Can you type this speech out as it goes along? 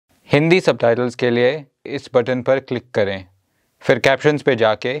Hindi subtitles के लिए इस बटन पर क्लिक करें, फिर कैप्शंस पे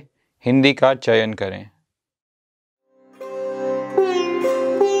जाके हिंदी का चयन करें।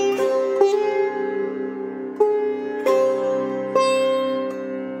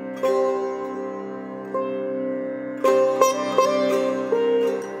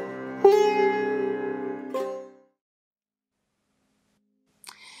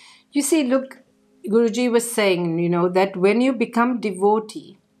 You see, look, Guruji was saying, that when you become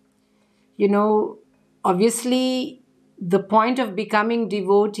devotee, obviously the point of becoming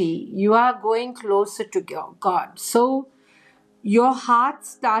devotee, you are going closer to God. So your heart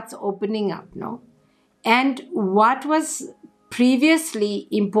starts opening up, no? And what was previously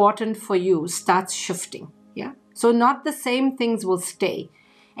important for you starts shifting, yeah? So not the same things will stay.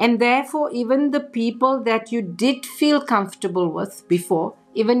 And therefore, even the people that you did feel comfortable with before,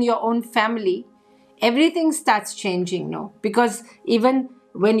 even your own family, everything starts changing, no? Because even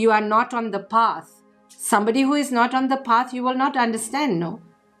when you are not on the path, somebody who is not on the path, you will not understand, no?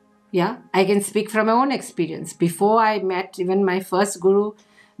 Yeah, I can speak from my own experience. Before I met even my first guru,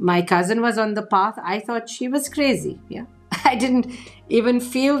 my cousin was on the path. I thought she was crazy. Yeah, I didn't even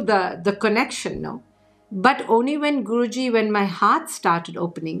feel the connection, no? But only when Guruji, when my heart started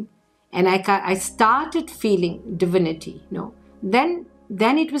opening and I started feeling divinity, no, then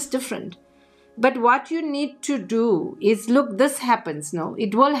it was different. But what you need to do is, look, this happens, no,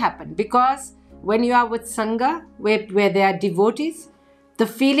 it will happen, because when you are with Sangha, where there are devotees, the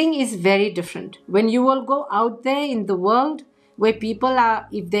feeling is very different. When you will go out there in the world where people are,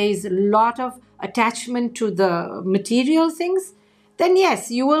 if there is a lot of attachment to the material things, then yes,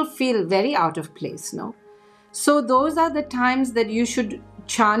 you will feel very out of place, no? So those are the times that you should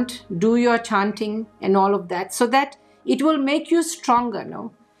chant, do your chanting and all of that, so that it will make you stronger,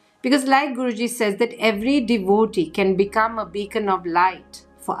 no? Because like Guruji says, that every devotee can become a beacon of light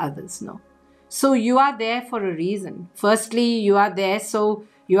for others, no? So you are there for a reason. Firstly, you are there, so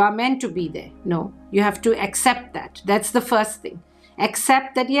you are meant to be there. No, you have to accept that. That's the first thing.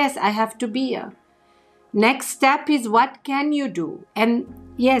 Accept that, yes, I have to be here. Next step is, what can you do?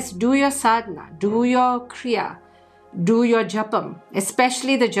 And yes, do your sadhana, do your kriya, do your japam,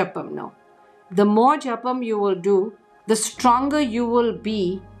 especially the japam, no. The more japam you will do, the stronger you will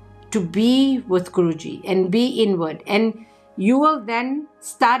be to be with Guruji and be inward. And you will then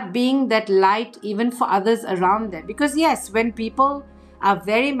start being that light even for others around them. Because yes, when people are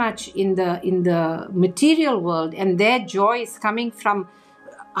very much in the material world and their joy is coming from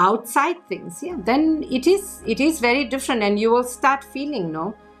outside things, yeah, then it is very different, and you will start feeling,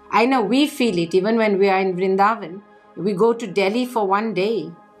 no? I know we feel it even when we are in Vrindavan. We go to Delhi for one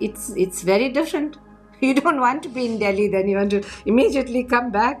day. It's very different. You don't want to be in Delhi, then you want to immediately come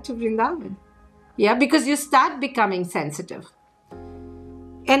back to Vrindavan. Yeah, because you start becoming sensitive.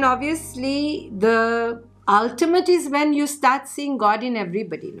 And obviously, the ultimate is when you start seeing God in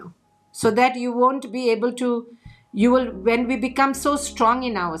everybody, no? So that you won't be able to, when we become so strong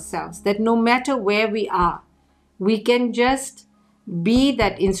in ourselves that no matter where we are, we can just be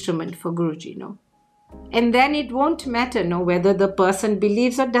that instrument for Guruji, no? And then it won't matter, no, whether the person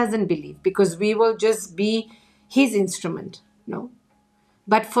believes or doesn't believe, because we will just be his instrument, no?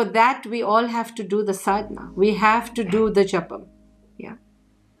 But for that, we all have to do the sadhana. We have to do the japam, yeah?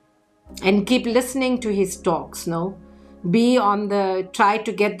 And keep listening to his talks, no? Try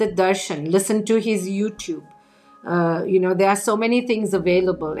to get the darshan, listen to his YouTube. There are so many things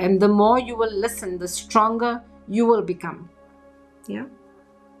available. And the more you will listen, the stronger you will become, yeah?